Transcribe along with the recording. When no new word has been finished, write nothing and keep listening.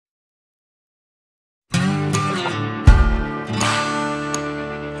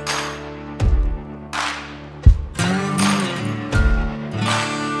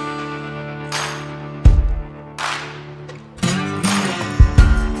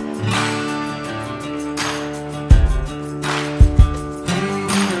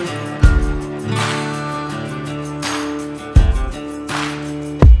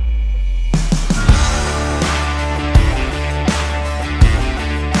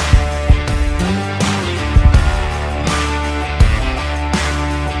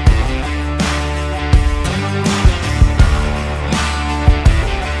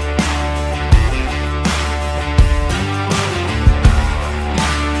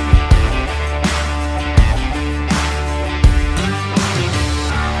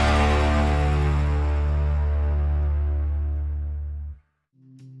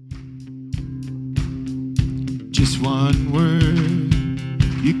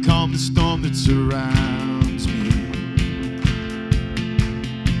calm the storm that surrounds me.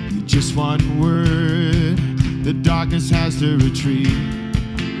 With just one word, the darkness has to retreat.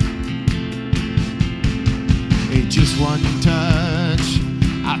 Hey, just one touch,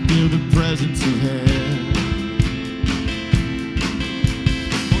 I feel the presence of heaven.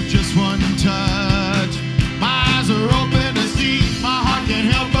 Oh, just one touch, my eyes are open to see. My heart can't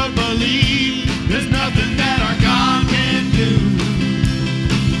help but believe there's nothing that our God can do.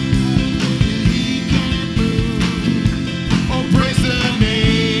 He can move. Oh, praise the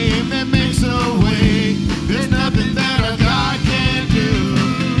name that makes a way. There's nothing that our God can do.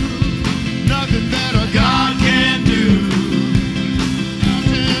 Nothing that our God can do.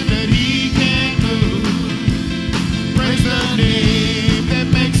 Nothing that He can move. Praise the name that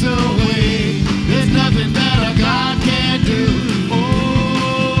makes a way. There's nothing that our God can do.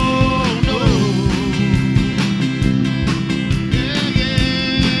 Oh no. Yeah, yeah.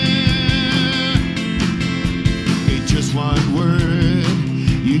 Hey, just one word,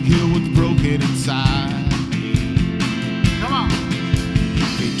 you heal what's broken inside. Come on.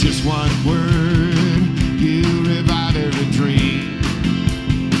 Hey, just one word, you revive every dream.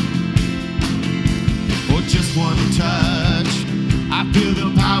 Oh, just one touch, I feel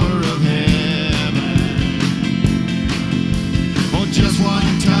the power of heaven. Oh, just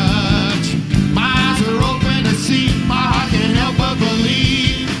one touch, my eyes are open to see. My heart can't help but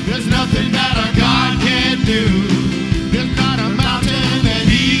believe there's nothing that our God can do. There's not a mountain that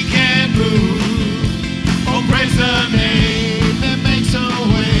He can't move. Oh, praise the name that makes a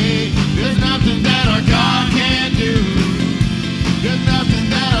way. There's nothing that our God can do. There's nothing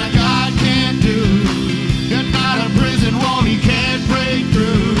that our God can do. There's not a prison wall He can't break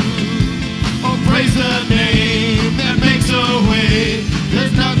through. Oh, praise the name that makes a way.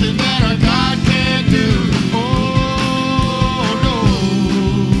 There's nothing that our God can do. Oh, no.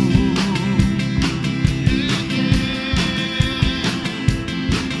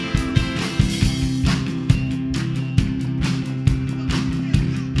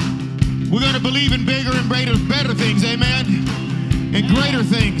 We're going to believe in bigger and better things, amen? And greater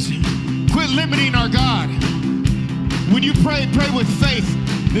things. Quit limiting our God. When you pray with faith,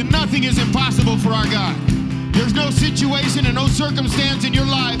 then nothing is impossible for our God. There's no situation and no circumstance in your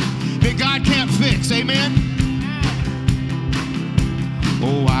life that God can't fix, amen?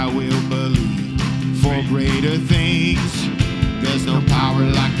 Oh, I will believe for greater things. There's no power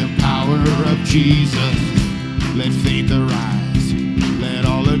like the power of Jesus. Let faith arise, let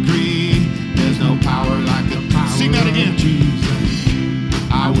all agree. There's no power like the power of Jesus.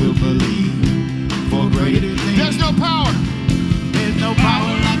 I will believe for greater things. There's no power. There's no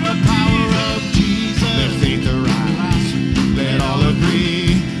power like the power of Jesus. Let faith arise, let all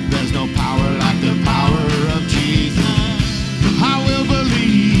agree. There's no power like the power of Jesus. I will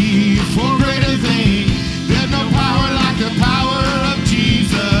believe for greater things. There's no power like the power of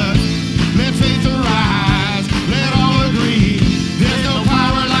Jesus. Let faith arise, let all agree. There's no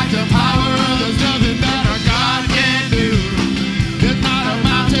power like the power of. There's nothing that our God can do. There's not a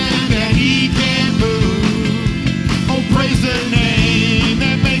mountain that He can't move. Oh, praise the name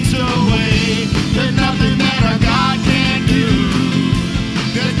that makes a way. There's nothing that our God can't do.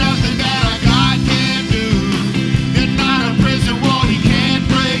 There's nothing that our God can't do. There's not a prison wall He can't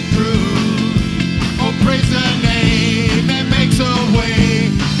break through. Oh, praise the name that makes a way.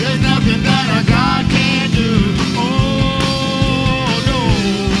 There's nothing that our God can't do. Oh, no.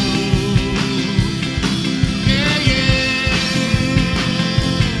 Yeah, yeah.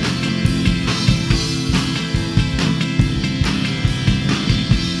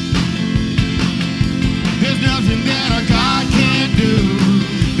 There's nothing that our God can't do.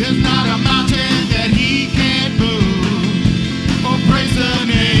 There's not a mountain that He can't move. Oh, praise the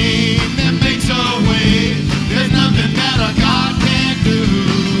name that makes a way. There's nothing that our God can't do.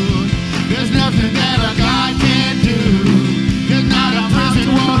 There's nothing that our God can't do. There's not a prison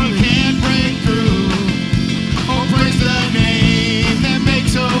wall He can't break through. Oh, praise the name that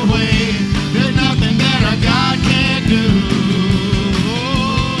makes a way. There's nothing that our God can't do.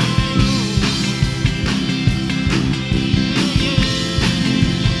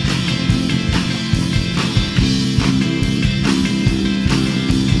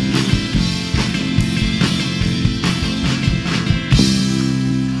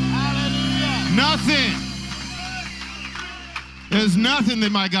 Nothing. There's nothing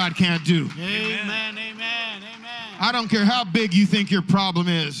that my God can't do. Amen, amen, amen. I don't care how big you think your problem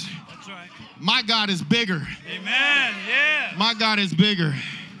is. That's right. My God is bigger. Amen, yeah. My God is bigger.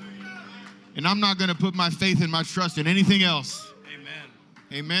 And I'm not going to put my faith and my trust in anything else. Amen.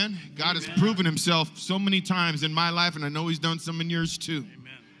 Amen. God has proven Himself so many times in my life, and I know He's done some in yours too.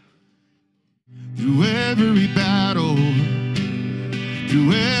 Amen. Through every battle,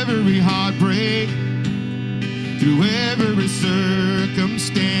 through every heartbreak, through every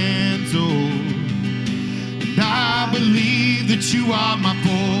circumstance, oh, and I believe that you are my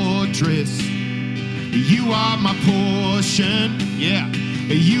fortress, you are my portion, yeah,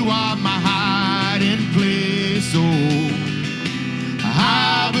 you are my hiding place, oh,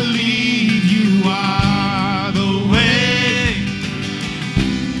 I believe you are the way,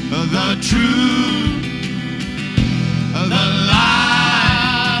 the truth, the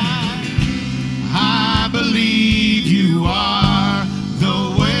life. I believe you are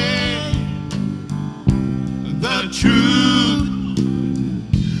the way, the truth,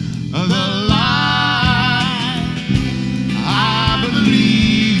 the life. I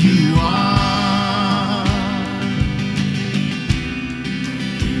believe you are.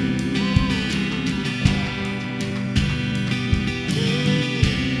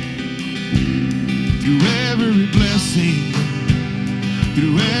 Through every blessing,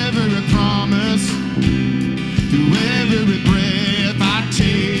 through every promise, through every breath I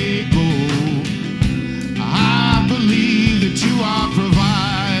take, oh, I believe that you are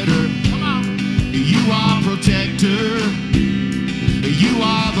provider, you are protector, you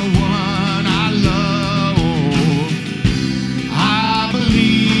are the one I love, oh, I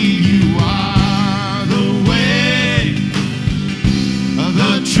believe you are the way,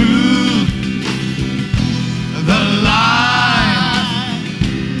 the truth, the life.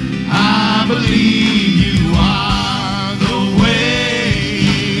 I believe you are the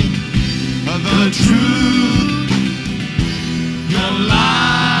way, the truth, your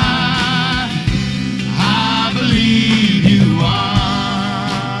life. I believe you are.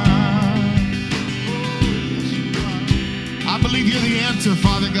 I believe you're the answer,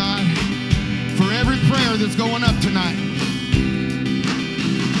 Father God, for every prayer that's going up tonight.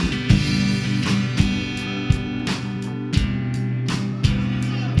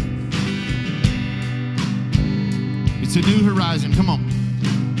 It's a new horizon, come on.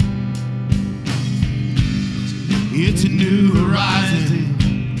 It's a new horizon.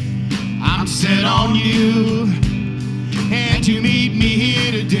 I'm set on you, and you meet me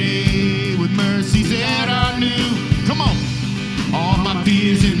here today with mercies that are new. Come on. All my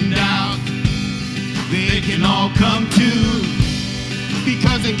fears and doubts, they can all come true,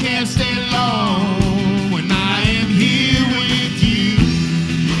 because they can't stay long when I am here with you.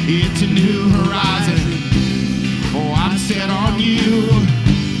 It's a new horizon. Oh, I'm set on you,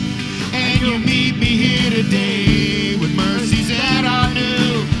 and you meet me here today with mercies that are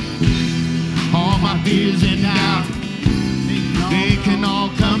new. All my fears and doubts, they can all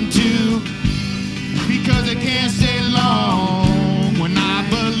come true, because they can't stay long when I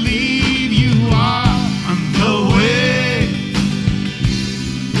believe you are the way,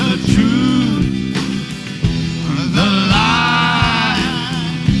 the truth, the life.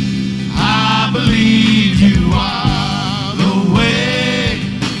 I believe you are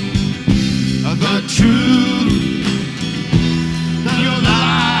the truth, your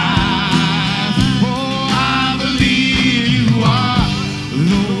life. Oh, I believe you are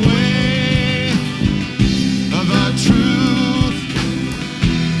the way, the truth,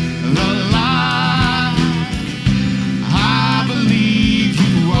 the life. I believe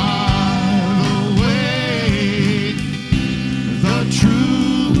you are the way, the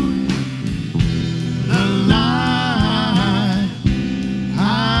truth, the life.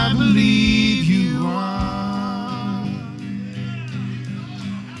 I believe you are.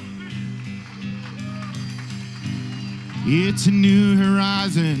 It's a new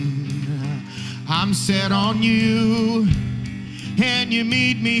horizon. I'm set on you, and you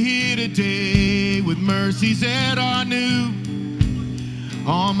meet me here today with mercies that are new.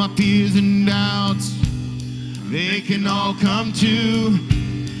 All my fears and doubts, they can all come true,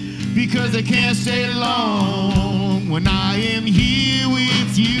 because they can't stay long when I am here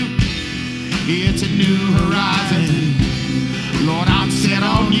with you. It's a new horizon. Lord, I'm set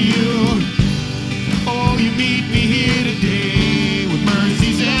on you. Oh, you meet me here today with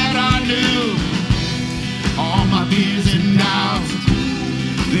mercies that are new. All my fears and doubts,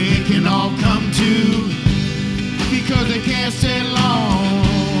 they can all come true, because they can't stay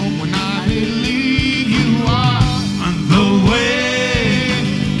long when I believe you are the way,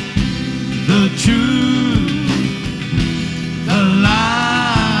 the truth, the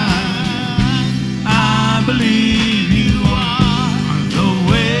life. I believe you are the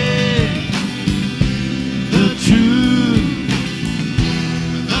way, the truth,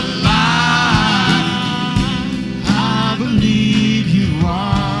 the life. I believe you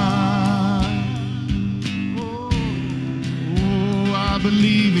are. Oh, I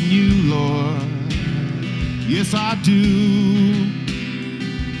in you, Lord. Yes, I do.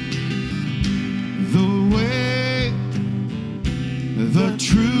 The way, the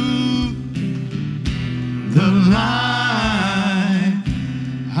truth, the life,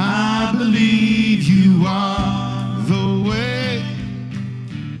 I believe you are the way,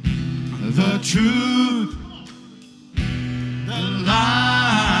 the truth, the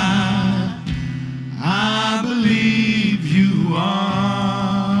life, I believe you are.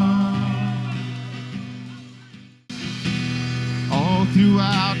 All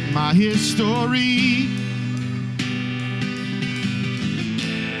throughout my history,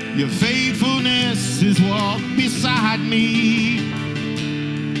 your faithfulness has walked beside me.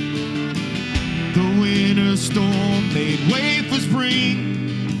 The winter storm made way for spring.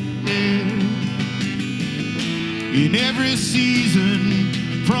 In every season,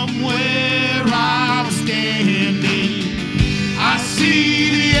 from where I'm standing, I see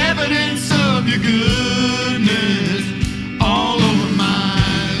the evidence of your goodness all over my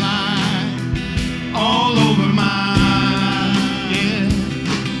life, all over my life, yeah.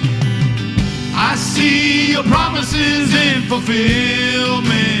 I see your promises in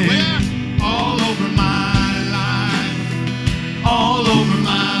fulfillment all over my life, all over my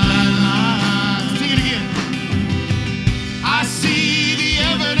life.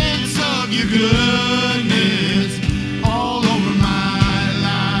 Your goodness all over my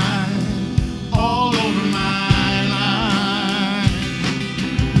life, all over my life.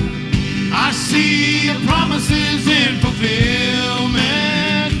 I see your promises in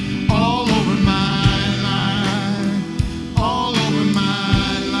fulfillment all over my life, all over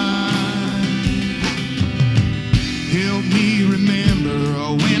my life. Help me remember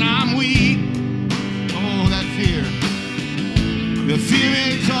when I'm weak. Oh, that fear. The fear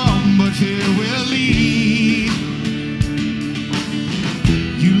may come, but here we'll lead.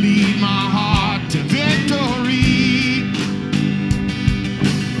 You lead my heart to victory.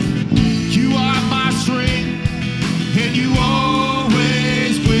 You are my strength, and you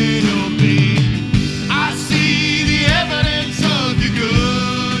always will be. I see the evidence of your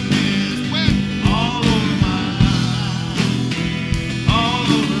goodness all over my life, all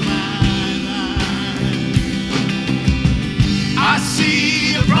over my life. I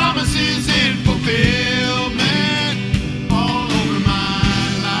see your promises in fulfillment all over my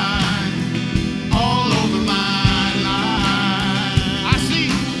life, all over my life.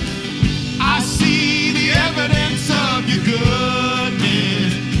 I see the evidence of your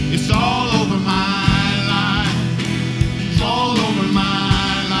goodness. It's all over my life, it's all over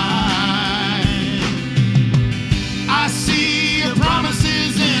my life. I see your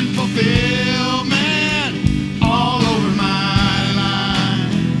promises in fulfillment all over my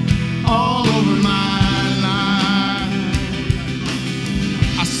life, all over my life.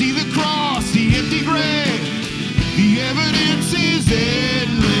 I see the cross, the empty grave, the evidence is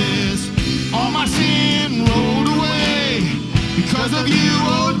endless. All my sin rolled away because of you,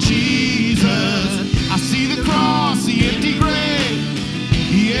 oh Jesus. I see the cross, the empty grave,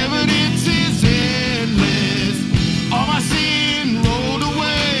 the evidence is endless. All my sin rolled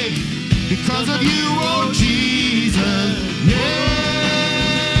away because of you, oh Jesus. Yeah.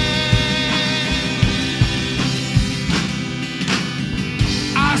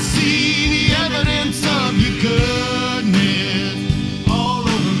 I see the evidence of your goodness all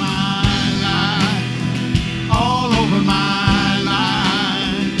over my life, all over my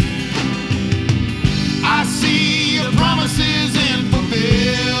life. I see your promises in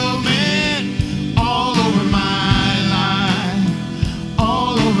fulfillment all over my life,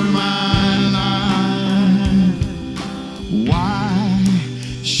 all over my life. Why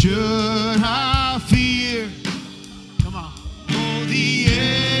should I fear? Come on. Oh, the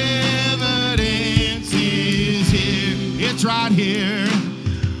evidence is here. It's right here.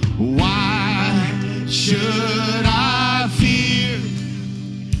 Why should I fear?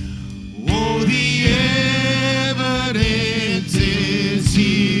 Oh, the evidence is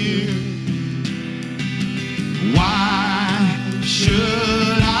here. Why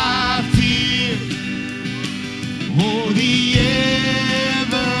should I fear? Oh, the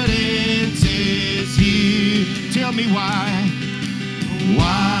evidence is here. Tell me why.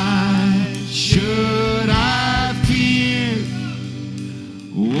 Why should I fear?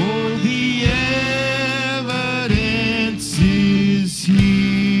 Oh, the evidence is here.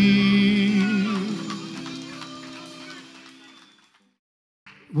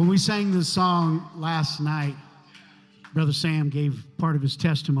 When we sang this song last night, Brother Sam gave part of his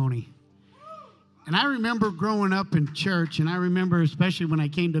testimony. And I remember growing up in church, and I remember especially when I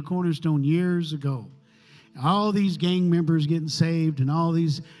came to Cornerstone years ago, All these gang members getting saved, and all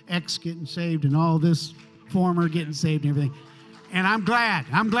these ex getting saved, and all this former getting saved and everything. And I'm glad.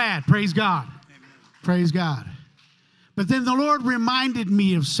 Praise God. Praise God. But then the Lord reminded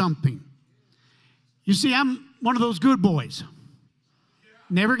me of something. You see, I'm one of those good boys.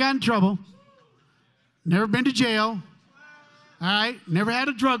 Never got in trouble. Never been to jail. All right? Never had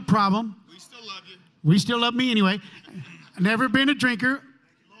a drug problem. We still love you. We still love me anyway. Never been a drinker.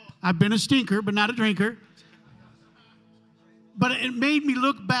 I've been a stinker, but not a drinker. But it made me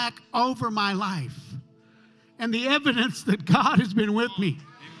look back over my life and the evidence that God has been with me.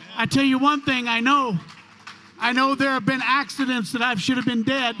 I tell you one thing I know there have been accidents that I should have been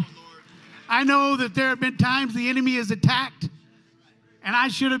dead. I know that there have been times the enemy has attacked and I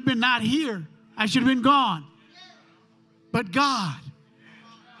should have been not here. I should have been gone. But God,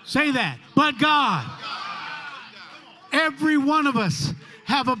 say that, but God. Every one of us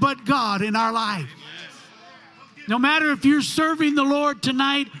have a but God in our life. No matter if you're serving the Lord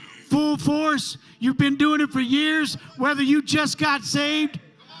tonight full force, you've been doing it for years, whether you just got saved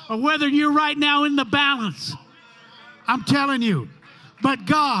or whether you're right now in the balance. I'm telling you, but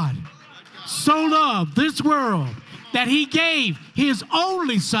God so loved this world that he gave his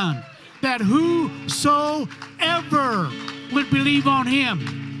only son, that whosoever would believe on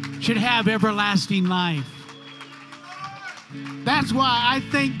him should have everlasting life. That's why I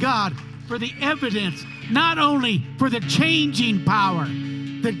thank God for the evidence, not only for the changing power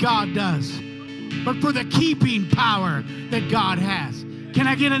that God does, but for the keeping power that God has. Can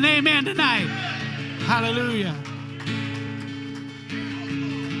I get an amen tonight? Hallelujah.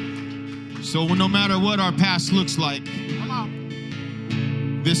 So no matter what our past looks like, Come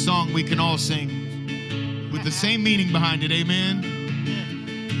on. this song we can all sing with the same meaning behind it. Amen.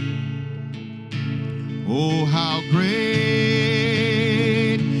 Oh, how great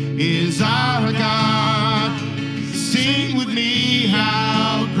is our God. Sing with me,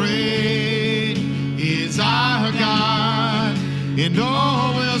 how great is our God. And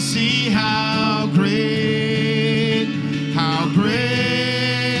oh, we'll see how great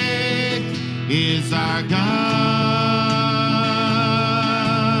is our God.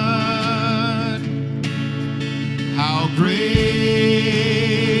 How great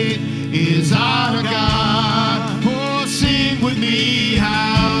is our God. Oh, sing with me,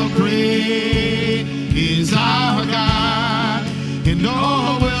 how great is our God. And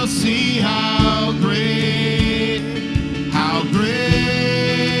oh, we'll see how great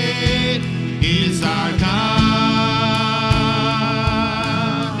is our God.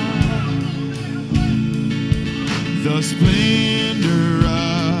 The splendor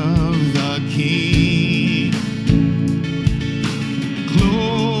of the King,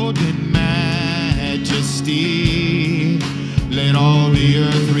 clothed in majesty, let all the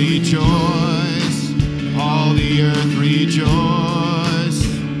earth rejoice, all the earth rejoice.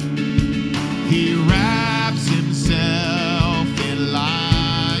 He wraps himself in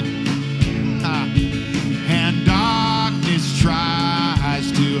light, and darkness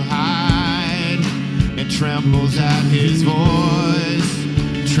tries to hide, and trembles at his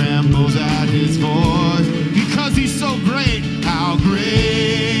voice, trembles at his voice, because he's so great. How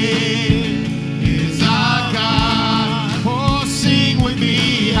great is our God. Oh, sing with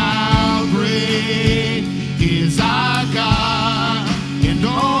me, how great is our God. And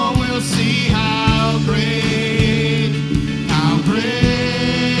oh, we'll see how great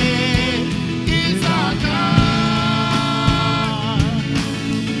is our God.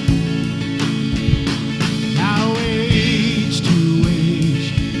 Now age to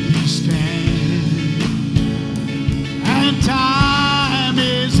age he stands, and time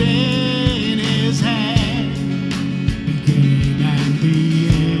is in his hand. Beginning and the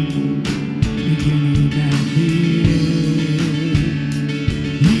end, beginning and the end.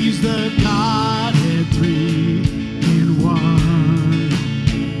 He's the Godhead three in one.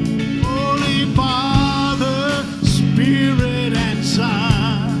 Holy Father, Spirit and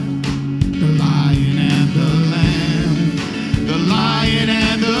Son, the Lion and the Lamb, the Lion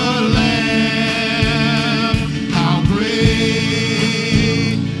and the Lamb. How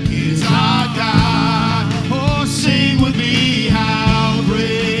great is our God. Oh, sing with me, how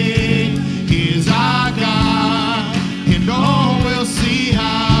great is our God. And oh, we'll see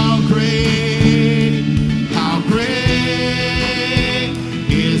how great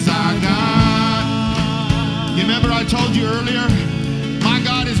is our God. You remember I told you earlier, my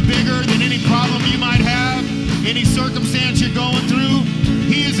God is bigger than any problem you might have, any circumstance you're going through.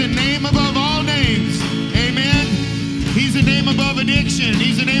 He is a name above all names. Amen. He's a name above addiction.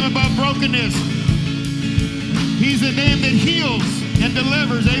 He's a name above brokenness. He's a name that heals and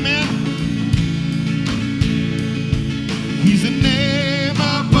delivers. Amen. He's the name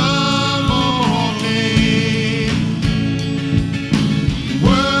above all names,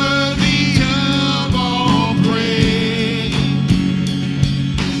 worthy of all praise.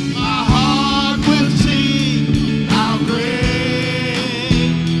 My heart will sing how great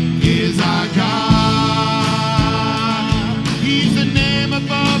is our God. He's the name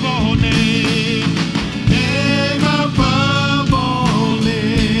above all names, name above all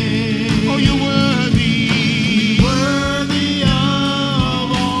names. Oh, you're worthy, worthy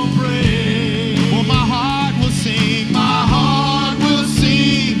of all praise. Oh, my heart will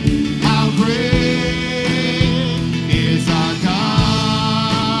sing, how great is our God.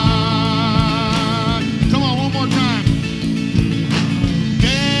 Come on, one more time.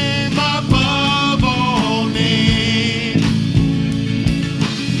 Name above all names,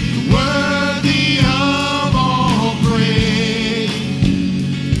 worthy of all praise.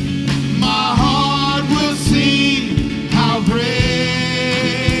 My heart will sing how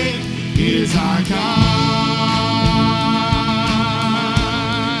great is our God,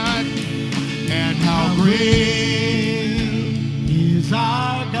 and how great is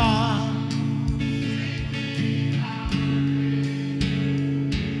our God.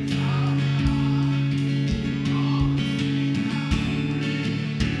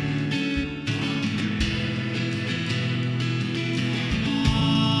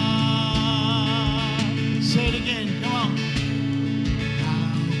 Say it again, come on.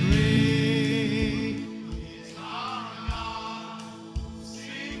 How great is our God.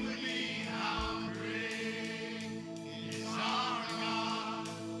 Sing with me, how great is our God.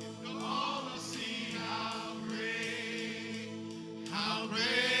 Go all and see how great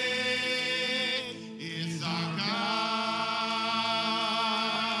is our God.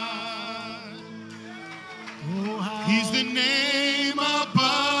 Oh, He's the name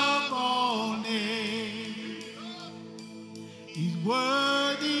above all names. He's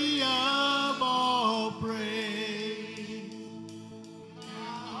worthy of all praise. My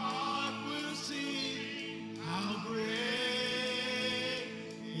heart will sing how great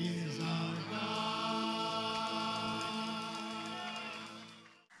is our God.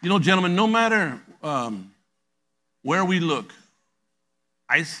 You know, gentlemen, no matter where we look,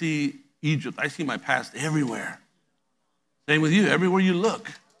 I see Egypt. I see my past everywhere. Same with you. Everywhere you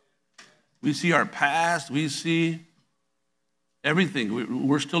look, we see our past. We see everything.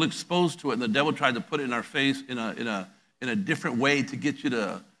 We're still exposed to it, and the devil tried to put it in our face in a different way to get you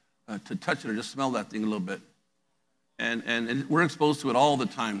to touch it or just smell that thing a little bit. And we're exposed to it all the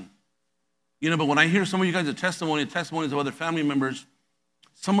time. You know, but when I hear some of you guys' testimonies of other family members,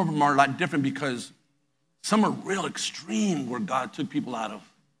 some of them are a lot different because some are real extreme where God took people out of.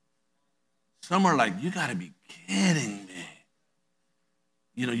 Some are like, you got to be kidding me.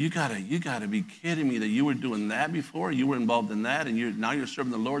 You know, you gotta be kidding me that you were doing that before, you were involved in that, and now you're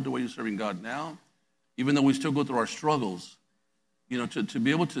serving the Lord the way you're serving God now, even though we still go through our struggles. You know, to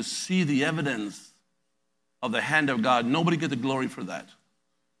be able to see the evidence of the hand of God, nobody get the glory for that.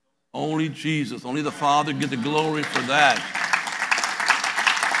 Only Jesus, only the Father get the glory for that.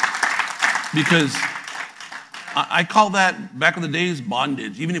 Because I call that, back in the days,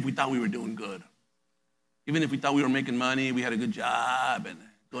 bondage, even if we thought we were doing good. Even if we thought we were making money, we had a good job and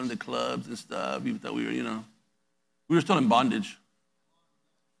going to the clubs and stuff, even thought we were, we were still in bondage.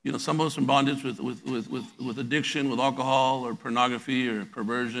 You know, some of us in bondage with addiction, with alcohol or pornography or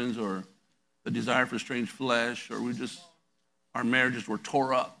perversions or the desire for strange flesh, or our marriages were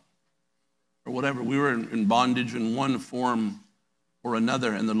tore up or whatever. We were in bondage in one form or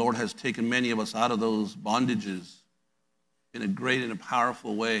another, and the Lord has taken many of us out of those bondages in a great and a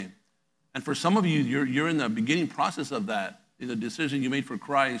powerful way. And for some of you, you're in the beginning process of that, in the decision you made for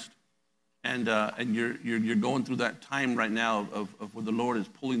Christ, and you're going through that time right now of where the Lord is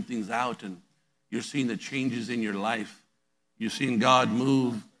pulling things out, and you're seeing the changes in your life. You're seeing God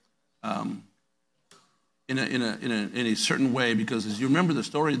move in a certain way, because as you remember the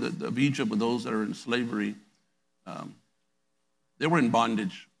story of Egypt with those that are in slavery, they were in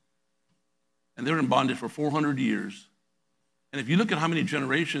bondage, and they were in bondage for 400 years. And if you look at how many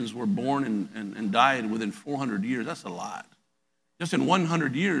generations were born and died within 400 years, that's a lot. Just in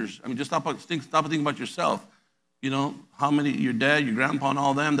 100 years, I mean, just stop and think about yourself. You know, how many, your dad, your grandpa, and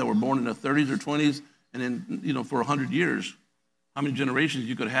all them that were born in the 30s or 20s, and then, for 100 years, how many generations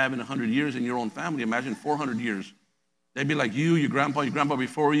you could have in 100 years in your own family? Imagine 400 years. They'd be like you, your grandpa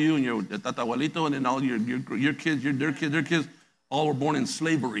before you, and your tatabuelito, and then all your kids, their kids, all were born in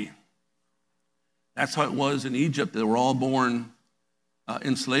slavery. That's how it was in Egypt. They were all born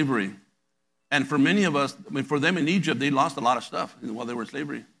in slavery. And for many of us, I mean, for them in Egypt, they lost a lot of stuff while they were in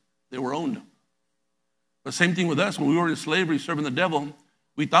slavery. They were owned. But same thing with us. When we were in slavery serving the devil,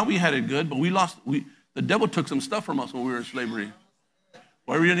 we thought we had it good, but the devil took some stuff from us when we were in slavery.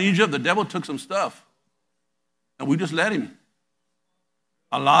 While we were in Egypt, the devil took some stuff. And we just let him.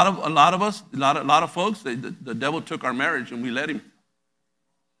 A lot of folks, the devil took our marriage and we let him.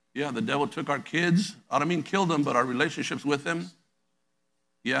 Yeah, the devil took our kids. I don't mean kill them, but our relationships with them.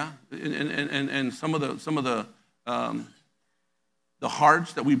 Yeah, and some of the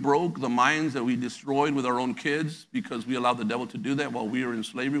hearts that we broke, the minds that we destroyed with our own kids because we allowed the devil to do that while we were in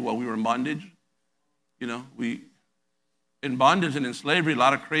slavery, while we were in bondage. You know, in bondage and in slavery, a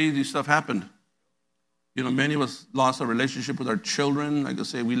lot of crazy stuff happened. You know, many of us lost our relationship with our children. Like I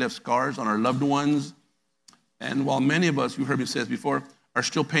say, we left scars on our loved ones. And while many of us, you've heard me say this before, are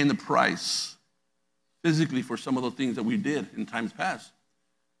still paying the price physically for some of the things that we did in times past.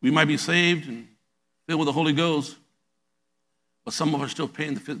 We might be saved and filled with the Holy Ghost, but some of us are still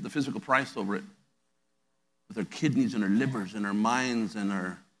paying the physical price over it with our kidneys and our livers and our minds and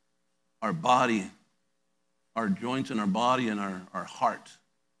our body, our joints and our body and our heart.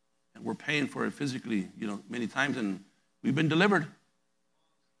 And we're paying for it physically, you know, many times, and we've been delivered.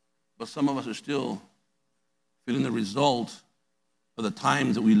 But some of us are still feeling the result of the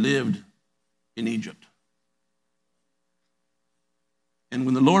times that we lived in Egypt. And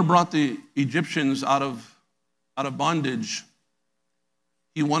when the Lord brought the Egyptians out of bondage,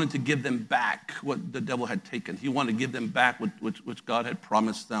 he wanted to give them back what the devil had taken. He wanted to give them back which God had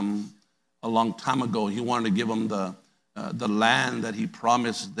promised them a long time ago. He wanted to give them the land that he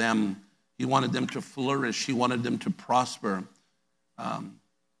promised them. He wanted them to flourish. He wanted them to prosper. And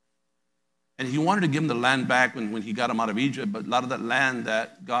he wanted to give them the land back when he got them out of Egypt, but a lot of that land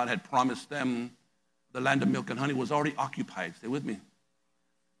that God had promised them, the land of milk and honey, was already occupied. Stay with me.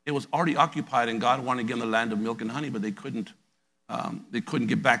 It was already occupied, and God wanted to give them the land of milk and honey, but they couldn't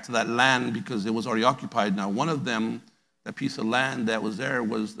get back to that land because it was already occupied. Now, one of them, that piece of land that was there,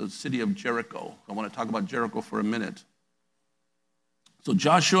 was the city of Jericho. I want to talk about Jericho for a minute. So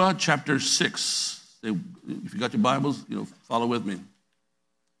Joshua chapter 6. If you got your Bibles, follow with me.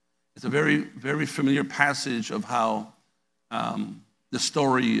 It's a very, very familiar passage of how the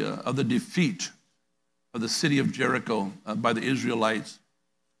story of the defeat of the city of Jericho by the Israelites,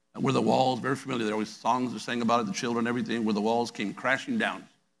 where the walls, very familiar, there are always songs are sang about it, the children, everything, where the walls came crashing down.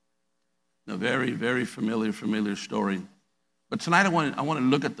 A very, very familiar story. But tonight I want to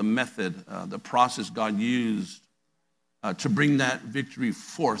look at the method, the process God used to bring that victory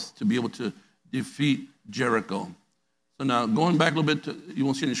forth, to be able to defeat Jericho. So now, going back a little bit, you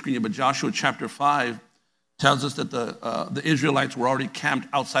won't see it on the screen yet, but Joshua chapter 5 tells us that the Israelites were already camped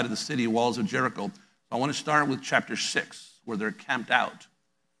outside of the city walls of Jericho. So I want to start with chapter 6, where they're camped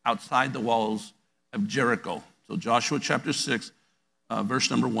outside the walls of Jericho. So Joshua chapter 6, verse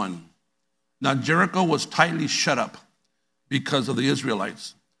number 1. Now Jericho was tightly shut up because of the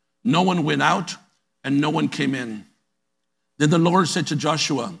Israelites. No one went out and no one came in. Then the Lord said to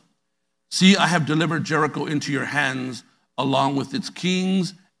Joshua, "See, I have delivered Jericho into your hands, along with its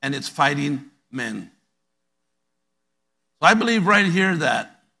kings and its fighting men." So I believe right here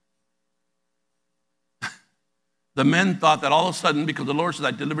that the men thought that all of a sudden, because the Lord said,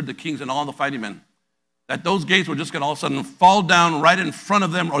 "I delivered the kings and all the fighting men," that those gates were just going to all of a sudden fall down right in front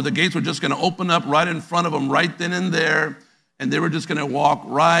of them, or the gates were just going to open up right in front of them right then and there, and they were just going to walk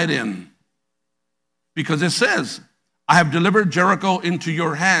right in. Because it says, "I have delivered Jericho into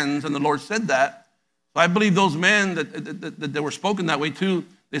your hands," and the Lord said that. So I believe those men that were spoken that way too,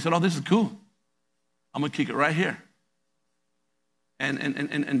 they said, "Oh, this is cool. I'm going to kick it right here.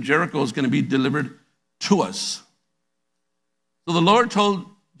 And Jericho is going to be delivered to us." So the Lord told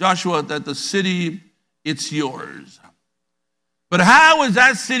Joshua that the city, it's yours. But how is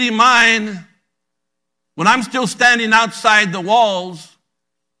that city mine when I'm still standing outside the walls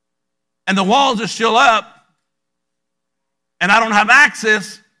and the walls are still up and I don't have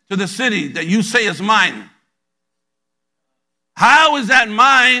access to the city that you say is mine? How is that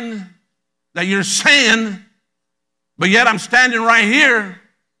mine that you're saying, but yet I'm standing right here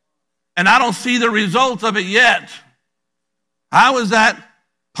and I don't see the results of it yet? How is that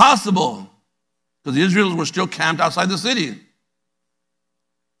possible? Because the Israelites were still camped outside the city.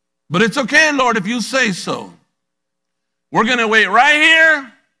 But it's okay, Lord, if you say so. We're going to wait right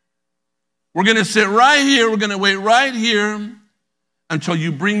here. We're going to sit right here. We're going to wait right here until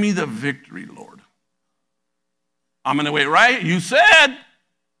you bring me the victory, Lord. I'm going to wait right here. You said.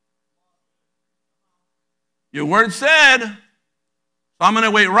 Your word said. So I'm going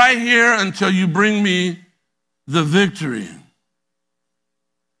to wait right here until you bring me the victory.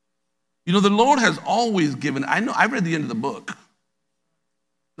 The Lord has always given, I read the end of the book.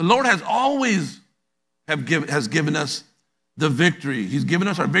 The Lord has always has given us the victory. He's given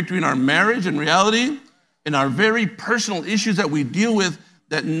us our victory in our marriage, in reality, in our very personal issues that we deal with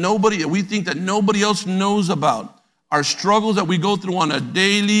that we think that nobody else knows about. Our struggles that we go through on a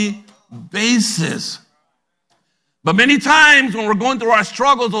daily basis. But many times when we're going through our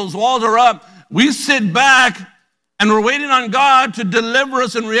struggles, those walls are up, we sit back and we're waiting on God to deliver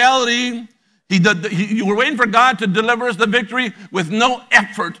us in reality. We're waiting for God to deliver us the victory with no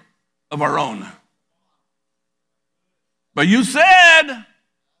effort of our own. But you said,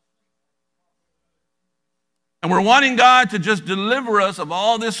 and we're wanting God to just deliver us of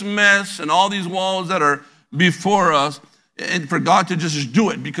all this mess and all these walls that are before us, and for God to just do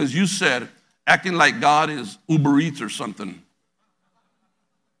it because you said, acting like God is Uber Eats or something,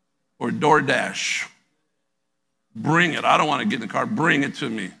 or DoorDash. Bring it. I don't want to get in the car. Bring it to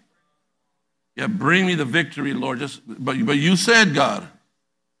me. Yeah, bring me the victory, Lord. But you said, God.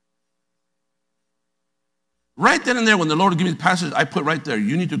 Right then and there, when the Lord gave me the passage, I put right there,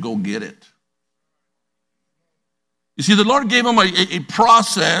 you need to go get it. You see, the Lord gave them a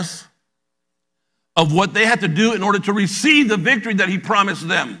process of what they had to do in order to receive the victory that he promised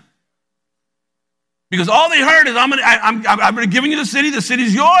them. Because all they heard is, I'm giving you the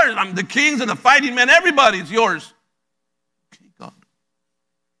city's yours. I'm the kings and the fighting men, everybody, it's yours. Okay, God.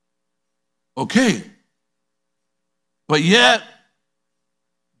 Okay. But yet,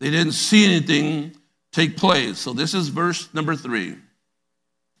 they didn't see anything take place. So this is verse number 3.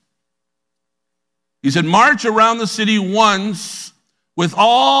 He said, march around the city once with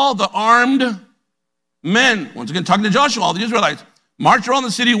all the armed men. Once again, talking to Joshua, all the Israelites. March around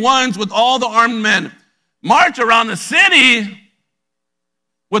the city once with all the armed men. March around the city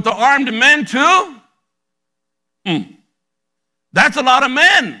with the armed men too? That's a lot of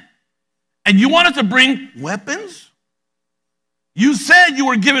men. And you want us to bring weapons? You said you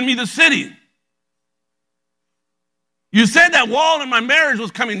were giving me the city. You said that wall in my marriage was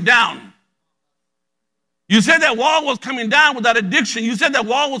coming down. You said that wall was coming down with that addiction. You said that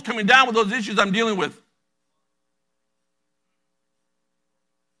wall was coming down with those issues I'm dealing with.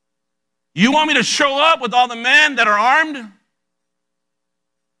 You want me to show up with all the men that are armed?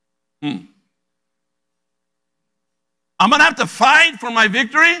 I'm going to have to fight for my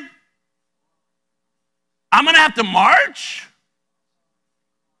victory? I'm going to have to march?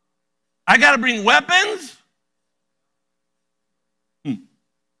 I got to bring weapons?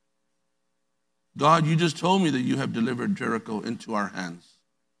 God, you just told me that you have delivered Jericho into our hands,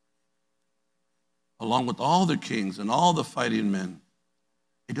 along with all the kings and all the fighting men.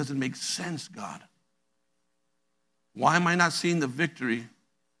 It doesn't make sense, God. Why am I not seeing the victory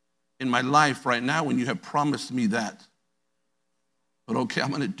in my life right now when you have promised me that? But okay, I'm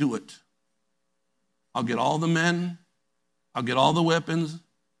going to do it. I'll get all the men. I'll get all the weapons.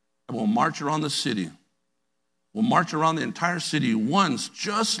 And we'll march around the city. We'll march around the entire city once,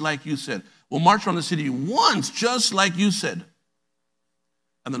 just like you said. We'll march around the city once, just like you said.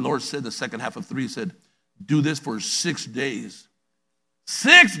 And the Lord said, the second half of 3 said, do this for 6 days.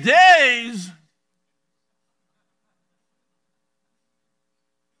 6 days?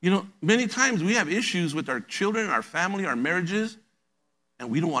 You know, many times we have issues with our children, our family, our marriages, and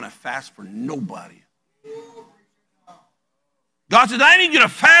we don't want to fast for nobody. God says, I need you to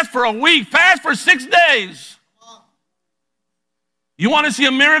fast for a week. Fast for 6 days. You want to see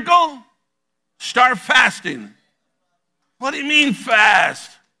a miracle? Start fasting. What do you mean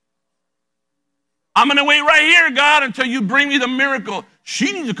fast? I'm going to wait right here, God, until you bring me the miracle.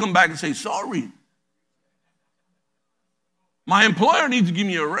 She needs to come back and say, sorry. My employer needs to give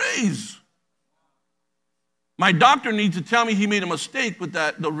me a raise. My doctor needs to tell me he made a mistake with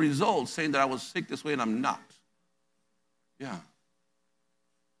the results, saying that I was sick this way and I'm not. Yeah.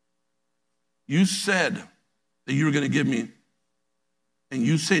 You said that you were going to give me, and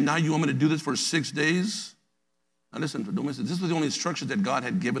you say now you want me to do this for 6 days? Now listen, this was the only instructions that God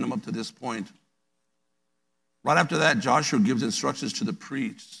had given him up to this point. Right after that, Joshua gives instructions to the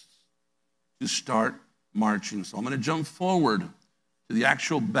priests to start marching. So I'm going to jump forward to the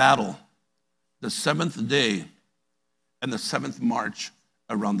actual battle, the 7th day and the 7th march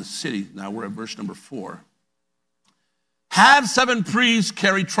around the city. Now we're at verse number 4. Have 7 priests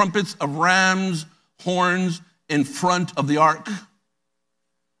carry trumpets of ram's horns in front of the ark.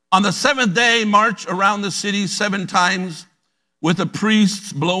 On the 7th day, march around the city 7 times with the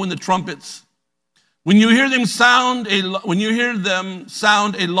priests blowing the trumpets. When you hear them sound a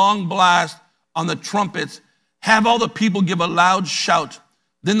long blast on the trumpets, have all the people give a loud shout.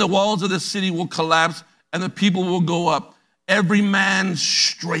 Then the walls of the city will collapse and the people will go up, every man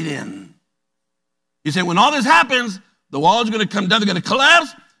straight in. You say, when all this happens, the walls are going to come down, they're going to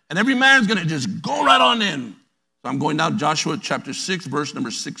collapse, And every man's going to just go right on in. So I'm going down Joshua chapter 6, verse number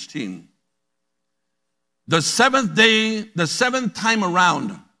 16. The seventh day, the seventh time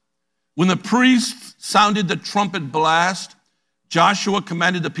around, when the priest sounded the trumpet blast, Joshua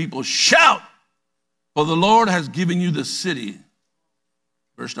commanded the people, shout, for the Lord has given you the city.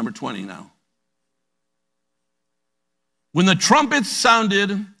 Verse number 20 now. When the trumpet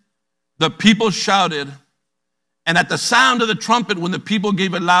sounded, the people shouted, and at the sound of the trumpet, when the people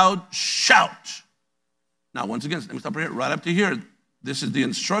gave a loud shout. Now, once again, let me stop right here. Right up to here, this is the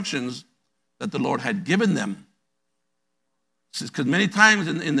instructions that the Lord had given them. Because many times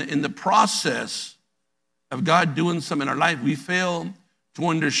in the process of God doing something in our life, we fail to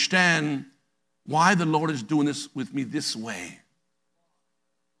understand why the Lord is doing this with me this way.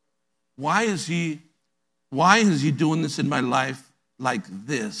 Why is he doing this in my life like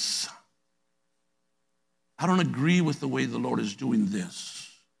this? I don't agree with the way the Lord is doing this.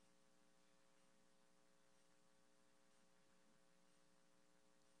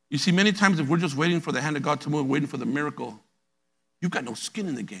 You see, many times if we're just waiting for the hand of God to move, waiting for the miracle, you've got no skin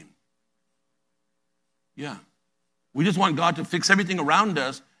in the game. Yeah. We just want God to fix everything around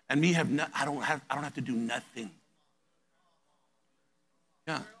us, and me have I don't have to do nothing.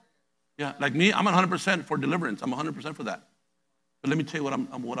 Yeah. Yeah. Like me, I'm 100% for deliverance. I'm 100% for that. But let me tell you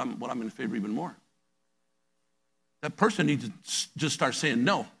what I'm in favor even more. That person needs to just start saying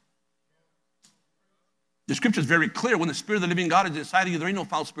no. The scripture is very clear. When the Spirit of the living God is inside of you, there ain't no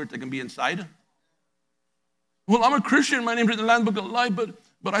foul spirit that can be inside. Well, I'm a Christian. My name's written in the Lamb's Book of Life,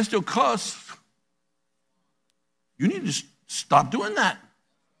 but I still cuss. You need to stop doing that.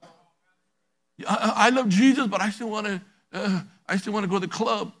 I love Jesus, but I still want to go to the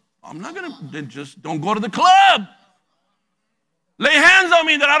club. I'm not going to, then just don't go to the club. Lay hands on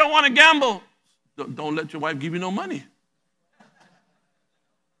me that I don't want to gamble. Don't let your wife give you no money.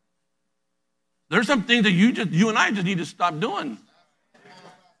 There's some things that you and I just need to stop doing.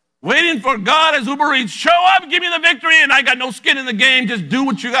 Waiting for God as Uber Eats. Show up, give me the victory, and I got no skin in the game. Just do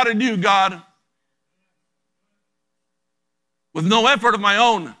what you got to do, God. With no effort of my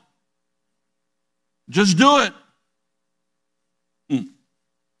own. Just do it.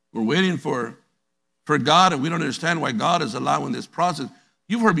 We're waiting for God, and we don't understand why God is allowing this process.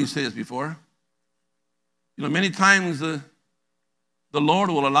 You've heard me say this before. You know, many times the Lord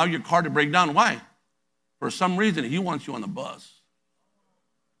will allow your car to break down. Why? For some reason, he wants you on the bus.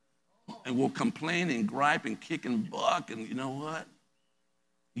 And we'll complain and gripe and kick and buck, and you know what?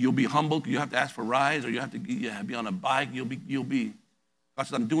 You'll be humble. You have to ask for rides, or you have to be on a bike. You'll be. God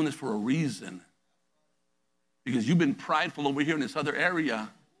says, I'm doing this for a reason. Because you've been prideful over here in this other area.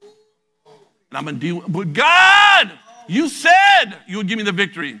 And I'm going to deal with God. You said you would give me the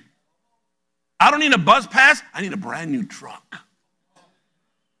victory. I don't need a bus pass. I need a brand new truck.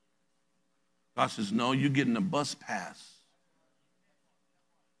 God says, no, you're getting a bus pass.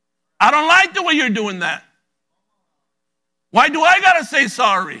 I don't like the way you're doing that. Why do I got to say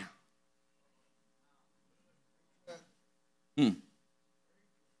sorry?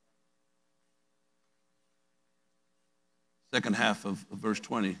 Second half of verse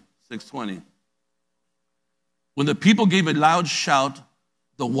 20, 6:20. When the people gave a loud shout,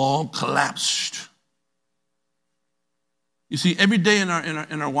 the wall collapsed. You see, every day in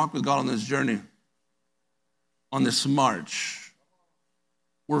our walk with God on this journey, on this march,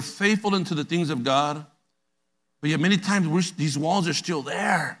 we're faithful into the things of God, but yet many times these walls are still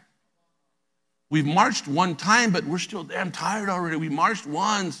there. We've marched one time, but we're still there. I'm tired already. We marched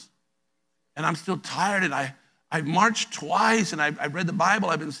once, and I'm still tired, and I've marched twice, and I've read the Bible.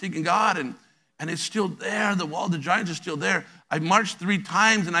 I've been seeking God, and it's still there. The wall, the giants are still there. I've marched 3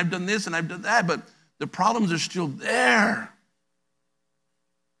 times, and I've done this, and I've done that, but the problems are still there.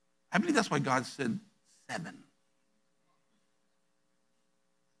 I believe that's why God said 7.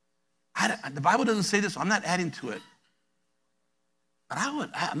 The Bible doesn't say this, so I'm not adding to it. But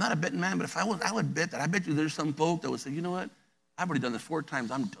I'm not a betting man, but if I was, I would bet that. I bet you there's some folk that would say, you know what? I've already done this 4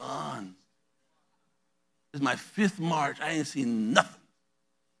 times. I'm done. This is my 5th march. I ain't seen nothing.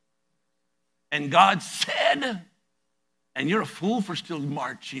 And God said, and you're a fool for still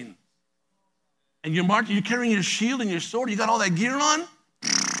marching. And you're marching, you're carrying your shield and your sword. You got all that gear on?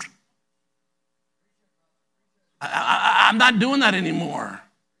 I'm not doing that anymore.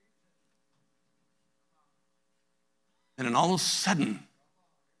 And then all of a sudden,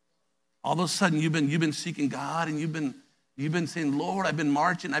 you've been seeking God, and you've been saying, Lord, I've been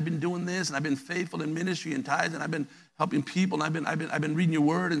marching, I've been doing this, and I've been faithful in ministry and tithes, and I've been helping people, and I've been reading your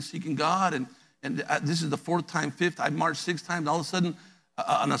word and seeking God, and this is the 4th time, 5th. I've marched 6 times. All of a sudden,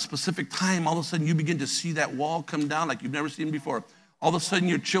 on a specific time, all of a sudden you begin to see that wall come down like you've never seen before. All of a sudden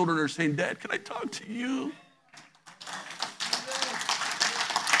your children are saying, Dad, can I talk to you?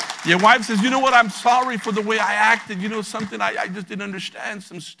 Your wife says, you know what, I'm sorry for the way I acted. You know something, I just didn't understand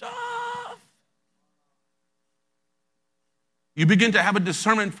some stuff. You begin to have a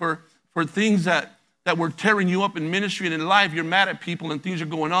discernment for things that were tearing you up in ministry and in life. You're mad at people and things are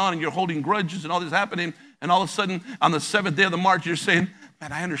going on and you're holding grudges and all this happening. And all of a sudden, on the 7th day of the march, you're saying,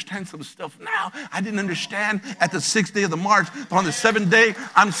 man, I understand some stuff now. I didn't understand at the 6th day of the march, but on the 7th day,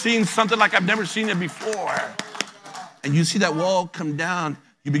 I'm seeing something like I've never seen it before. And you see that wall come down.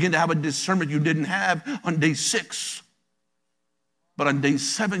 You begin to have a discernment you didn't have on day 6. But on day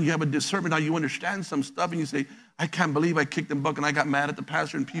 7, you have a discernment. Now you understand some stuff and you say, I can't believe I kicked them buck and I got mad at the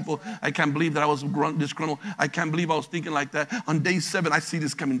pastor and people. I can't believe that I was disgruntled. I can't believe I was thinking like that. On day 7, I see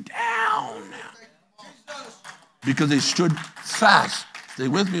this coming down. Because they stood fast. Stay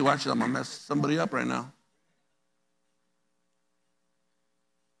with me. Watch it. I'm going to mess somebody up right now.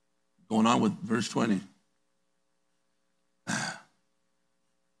 Going on with verse 20.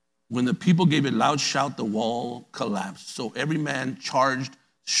 When the people gave a loud shout, the wall collapsed. So every man charged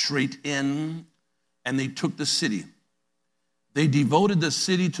straight in, and they took the city. They devoted the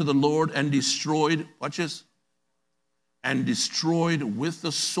city to the Lord and destroyed, watch this, and destroyed with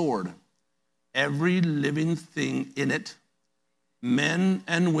the sword every living thing in it, men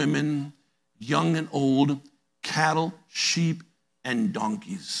and women, young and old, cattle, sheep, and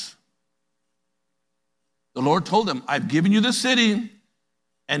donkeys. The Lord told them, I've given you the city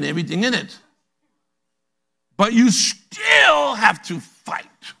and everything in it, but you still have to fight.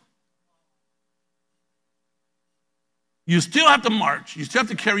 You still have to march. You still have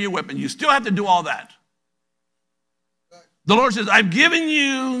to carry your weapon. You still have to do all that. The Lord says, I've given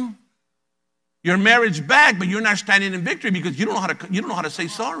you your marriage back, but you're not standing in victory because you don't know how to say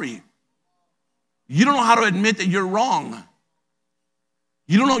sorry. You don't know how to admit that you're wrong.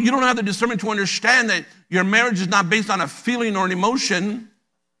 You don't have the discernment to understand that your marriage is not based on a feeling or an emotion.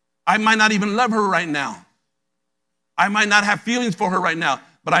 I might not even love her right now. I might not have feelings for her right now,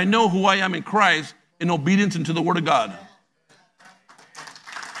 but I know who I am in Christ in obedience into the Word of God.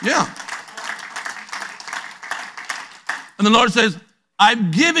 Yeah. And the Lord says,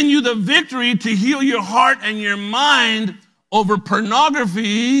 I've given you the victory to heal your heart and your mind over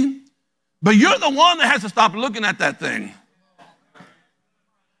pornography, but you're the one that has to stop looking at that thing.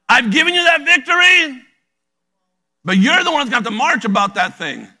 I've given you that victory, but you're the one that's got to march about that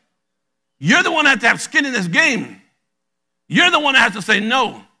thing. You're the one that has to have skin in this game. You're the one that has to say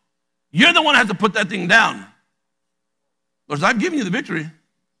no. You're the one that has to put that thing down. Lord says, I've given you the victory.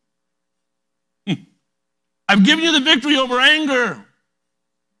 I've given you the victory over anger.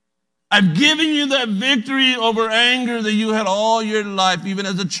 I've given you that victory over anger that you had all your life, even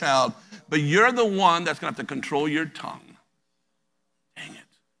as a child. But you're the one that's going to have to control your tongue. Dang it.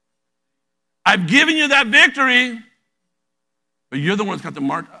 I've given you that victory, but you're the one that's got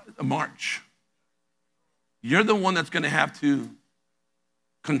to march. You're the one that's going to have to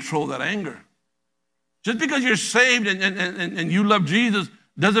control that anger. Just because you're saved and you love Jesus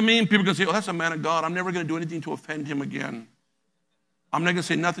doesn't mean people can say, oh, that's a man of God. I'm never going to do anything to offend him again. I'm not going to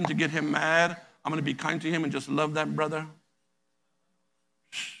say nothing to get him mad. I'm going to be kind to him and just love that brother.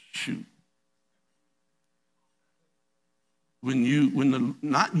 Shoot.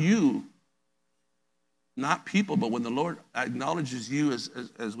 Not people, but when the Lord acknowledges you as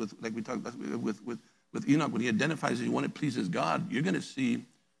with, like we talked about with Enoch, when he identifies you, when it pleases God, you're going to see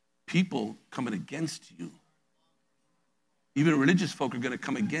people coming against you. Even religious folk are going to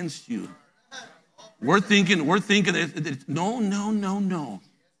come against you. We're thinking no.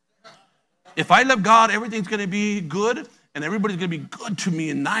 If I love God, everything's going to be good, and everybody's going to be good to me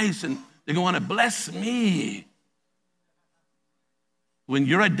and nice, and they're going to want to bless me. When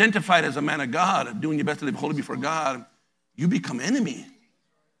you're identified as a man of God, doing your best to live holy before God, you become enemy.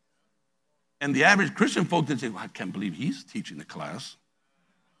 And the average Christian folk that say, well, I can't believe he's teaching the class.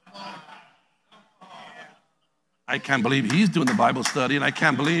 I can't believe he's doing the Bible study, and I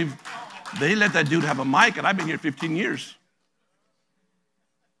can't believe they let that dude have a mic, and I've been here 15 years.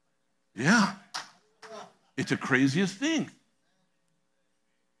 Yeah. It's the craziest thing.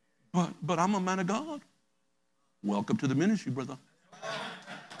 But I'm a man of God. Welcome to the ministry, brother.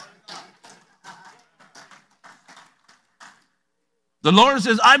 The Lord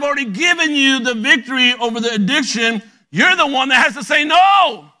says, I've already given you the victory over the addiction. You're the one that has to say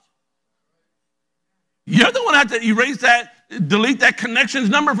no. You're the one that has to erase that, delete that connections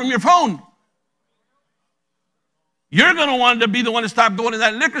number from your phone. You're going to want to be the one to stop going to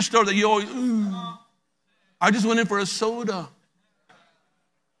that liquor store that you always, I just went in for a soda.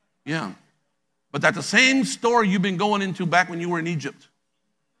 Yeah. But that's the same store you've been going into back when you were in Egypt.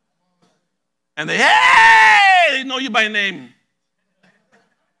 And they know you by name.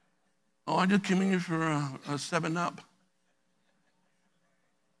 Oh, I just came in here for a 7-Up.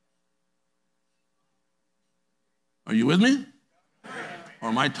 Are you with me? Or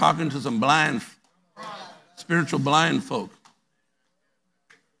am I talking to some blind, spiritual blind folk?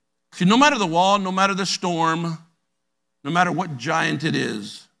 See, no matter the wall, no matter the storm, no matter what giant it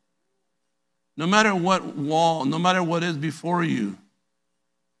is, no matter what wall, no matter what is before you,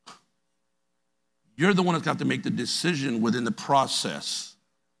 you're the one that's got to make the decision within the process.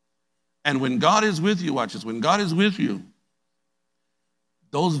 And when God is with you, watch this, when God is with you,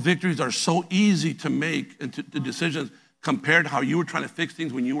 those victories are so easy to make and to decisions compared to how you were trying to fix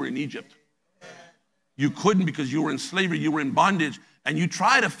things when you were in Egypt. You couldn't because you were in slavery, you were in bondage, and you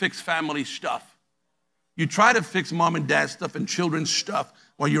try to fix family stuff. You try to fix mom and dad stuff and children's stuff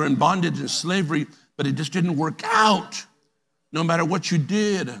while you're in bondage and slavery, but it just didn't work out no matter what you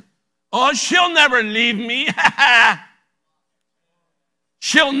did. Oh, she'll never leave me.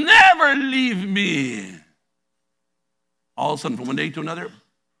 She'll never leave me. All of a sudden, from one day to another,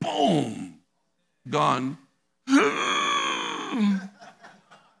 boom, gone.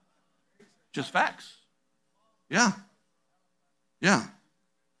 Just facts. Yeah. Yeah.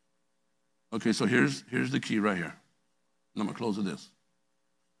 Okay, so here's the key right here. And I'm going to close with this.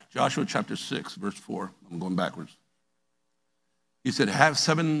 Joshua chapter 6, verse 4. I'm going backwards. He said, have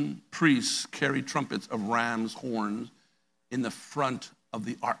 7 priests carry trumpets of ram's horns in the front of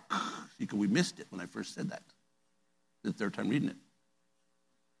the ark. See, we missed it when I first said that. The third time reading it.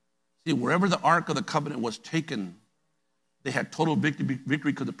 See, wherever the ark of the covenant was taken, they had total victory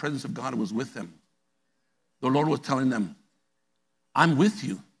because the presence of God was with them. The Lord was telling them, I'm with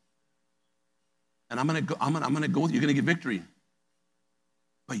you. And I'm gonna go with you. You're gonna get victory.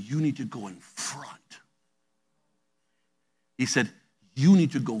 But you need to go in front. He said, you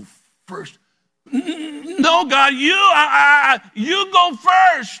need to go first. No, God, you go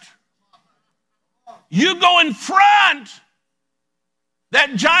first. You go in front.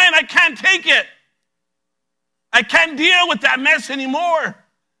 That giant, I can't take it. I can't deal with that mess anymore.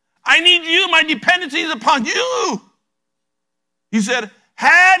 I need you. My dependency is upon you. He said,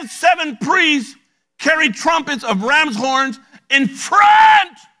 had 7 priests carry trumpets of ram's horns in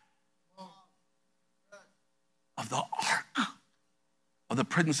front of the ark of the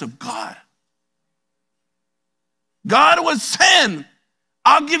presence of God. God was saying,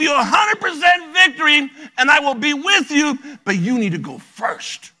 I'll give you 100% victory and I will be with you, but you need to go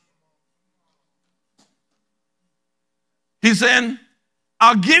first. He's saying,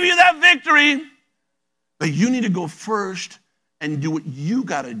 I'll give you that victory, but you need to go first and do what you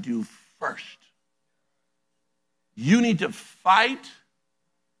got to do first. You need to fight.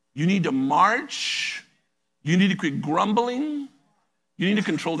 You need to march. You need to quit grumbling. You need to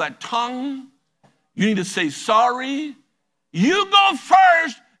control that tongue. You need to say sorry. You go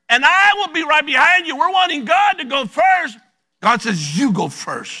first, and I will be right behind you. We're wanting God to go first. God says, you go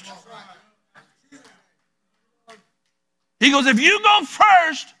first. He goes, if you go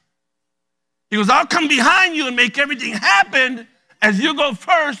first, he goes, I'll come behind you and make everything happen as you go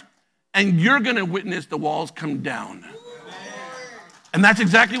first, and you're going to witness the walls come down. And that's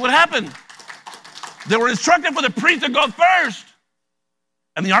exactly what happened. They were instructed for the priest to go first,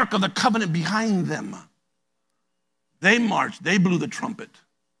 and the Ark of the Covenant behind them. They marched, they blew the trumpet,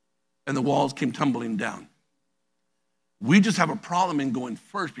 and the walls came tumbling down. We just have a problem in going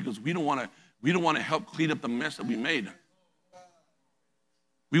first because we don't want to help clean up the mess that we made.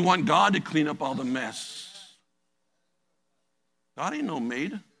 We want God to clean up all the mess. God ain't no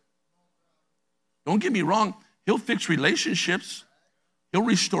maid. Don't get me wrong. He'll fix relationships. He'll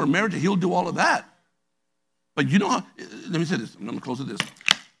restore marriage. He'll do all of that. But you know how, let me say this. I'm going to close with this.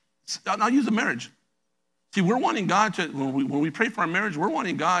 I'll use the marriage. See, we're wanting God to, when we pray for our marriage, we're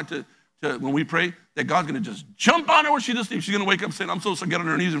wanting God to when we pray, that God's going to just jump on her where she just sleeps. She's going to wake up saying, I'm so sorry, get on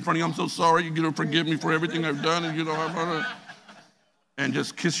her knees in front of you. I'm so sorry. You're going to forgive me for everything I've done. And, and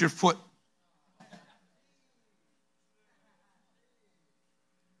just kiss your foot.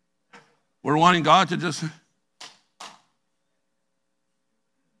 We're wanting God to just,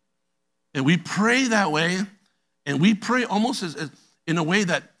 and we pray that way, and we pray almost as in a way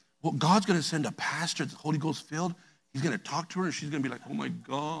that, well, God's going to send a pastor that's Holy Ghost filled. He's going to talk to her, and she's going to be like, oh, my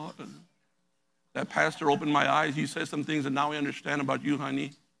God. That pastor opened my eyes. He said some things, and now I understand about you,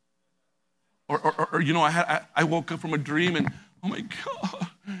 honey. Or you know, I woke up from a dream, and, oh, my God,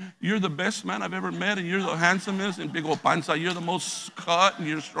 you're the best man I've ever met, and you're the handsomest, and big old panza, you're the most cut, and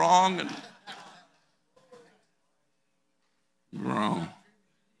you're strong. And wrong.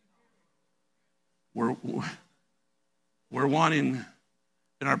 we're wanting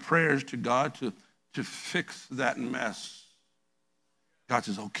in our prayers to God to fix that mess. God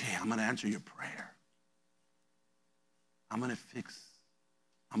says, okay, I'm going to answer your prayer. I'm going to fix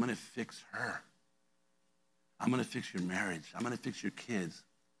her. I'm going to fix your marriage. I'm going to fix your kids.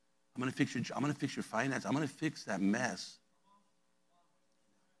 I'm going to fix your finance. I'm going to fix that mess.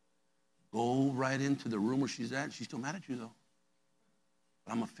 Go right into the room where she's at. She's still mad at you, though.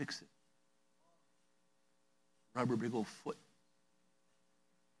 But I'm going to fix it. Rub her big old foot.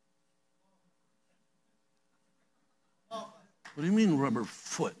 What do you mean rub her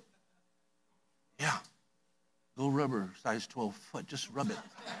foot? Yeah. Go rub her size 12 foot. Just rub it.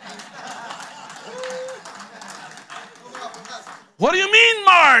 What do you mean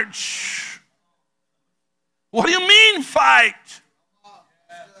march? What do you mean fight?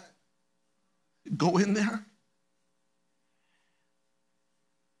 Go in there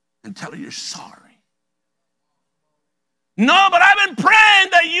and tell her you're sorry. No, but I've been praying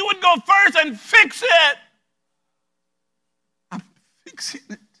that you would go first and fix it. I'm fixing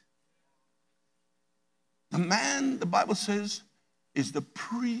it. The man, the Bible says, is the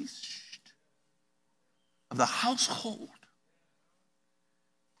priest of the household.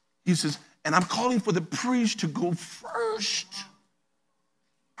 He says, and I'm calling for the priest to go first.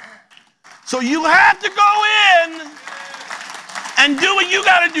 So you have to go in and do what you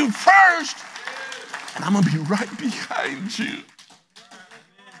got to do first, and I'm going to be right behind you.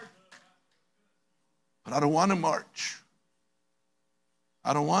 But I don't want to march.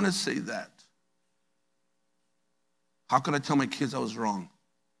 I don't want to say that. How could I tell my kids I was wrong?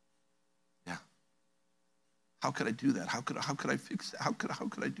 Yeah. How could I do that? How could I fix that? How could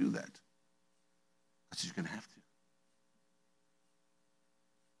I do that? I said, you're going to have to.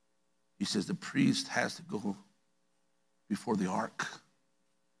 He says the priest has to go before the ark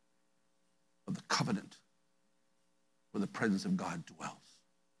of the covenant where the presence of God dwells.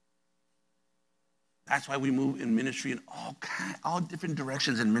 That's why we move in ministry in all different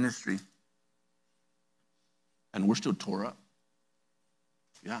directions in ministry. And we're still tore up.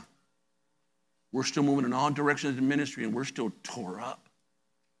 Yeah. We're still moving in all directions in ministry, and we're still tore up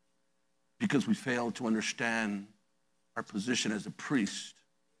because we failed to understand our position as a priest,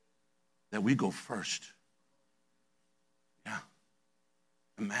 that we go first. Yeah.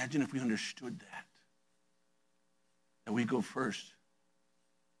 Imagine if we understood that we go first.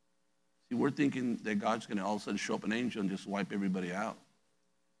 See, we're thinking that God's going to all of a sudden show up an angel and just wipe everybody out.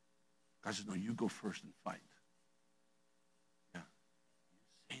 God says, no, you go first and fight.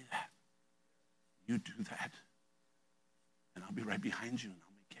 Say that. You do that. And I'll be right behind you, and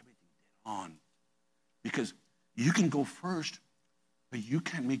I'll make everything dead on. Because you can go first, but you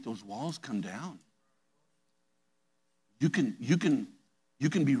can't make those walls come down. You can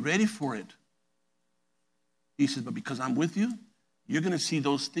be ready for it. He says, but because I'm with you, you're going to see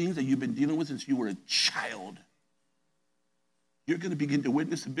those things that you've been dealing with since you were a child. You're going to begin to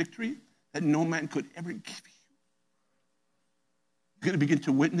witness a victory that no man could ever give you. You're going to begin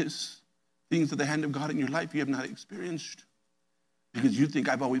to witness things of the hand of God in your life you have not experienced. Because you think,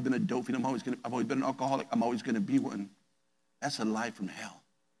 I've always been a dope fiend, I've always been an alcoholic, I'm always going to be one. That's a lie from hell.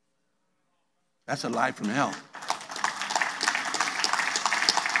 That's a lie from hell.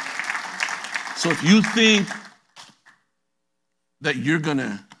 So if you think that you're going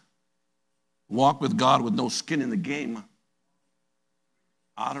to walk with God with no skin in the game,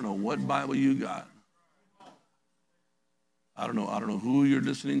 I don't know what Bible you got. I don't know who you're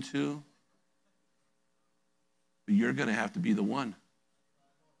listening to, but you're going to have to be the one.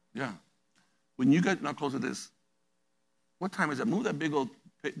 Yeah. When you get, now close to this. What time is it? Move that big old,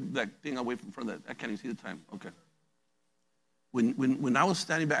 that thing away from front of that. I can't even see the time. Okay. When I was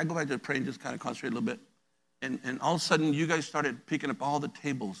standing back, I go back to pray and just kind of concentrate a little bit. And all of a sudden, you guys started picking up all the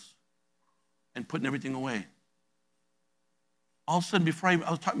tables and putting everything away. All of a sudden, before I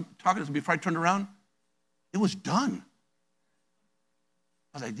was talking to this, before I turned around, it was done.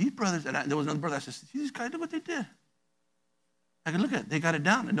 I was like, these brothers, and there was another brother, I said, see these guys, look what they did. I could look at it, they got it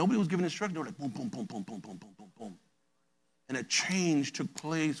down, and nobody was giving instructions. They were like, boom, boom, boom, boom, boom, boom, boom, boom, boom. And a change took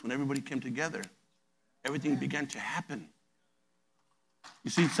place when everybody came together. Everything began to happen.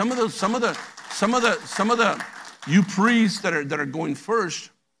 You see, some of the you priests that are going first,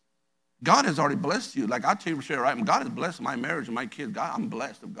 God has already blessed you. Like I'll tell you straight right, God has blessed my marriage and my kids. God, I'm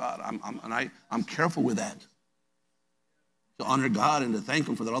blessed of God. I'm careful with that. To honor God and to thank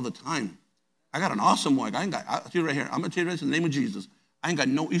Him for that all the time. I got an awesome wife. I'll tell you right here. I'm going to tell you this in the name of Jesus. I ain't got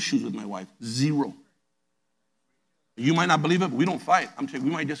no issues with my wife. Zero. You might not believe it, but we don't fight. I'm telling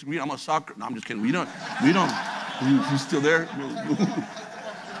you, we might disagree. I'm a soccer. No, I'm just kidding. We don't. He's still there.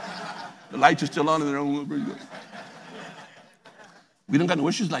 The lights are still on in their own. We don't got no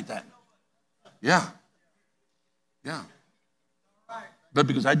issues like that. Yeah. Yeah. But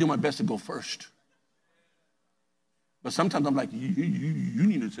because I do my best to go first. But sometimes I'm like, you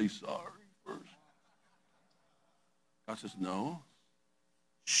need to say sorry first. God says, no.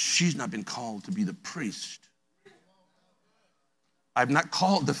 She's not been called to be the priest. I've not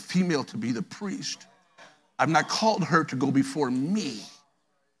called the female to be the priest. I've not called her to go before me.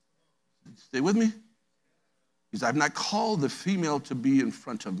 Stay with me? Because I've not called the female to be in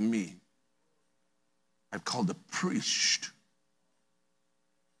front of me. I've called the priest.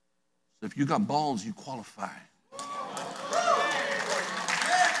 So if you got balls, you qualify.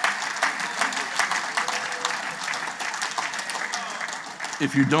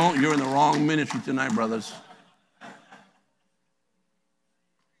 If you don't, you're in the wrong ministry tonight, brothers.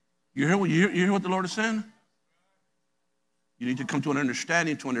 You hear what the Lord is saying? You need to come to an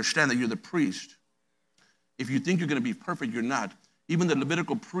understanding that you're the priest. If you think you're going to be perfect, you're not. Even the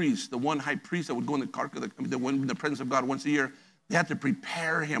Levitical priest, the one high priest that would go in the presence of God once a year, they had to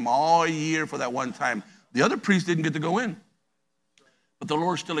prepare him all year for that one time. The other priests didn't get to go in. But the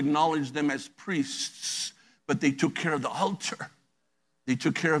Lord still acknowledged them as priests. But they took care of the altar. They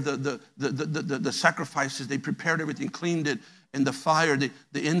took care of the sacrifices. They prepared everything, cleaned it, and the fire, the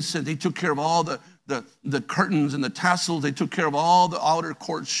incense. They took care of all the curtains and the tassels. They took care of all the outer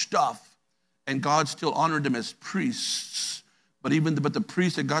court stuff. And God still honored them as priests. But the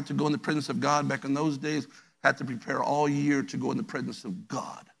priests that got to go in the presence of God back in those days had to prepare all year to go in the presence of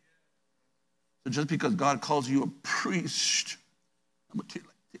God. So just because God calls you a priest, I'm going to tell you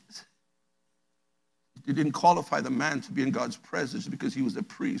like this. It didn't qualify the man to be in God's presence because he was a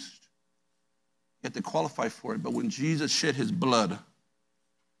priest. He had to qualify for it. But when Jesus shed his blood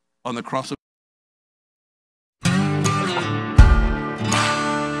on the cross of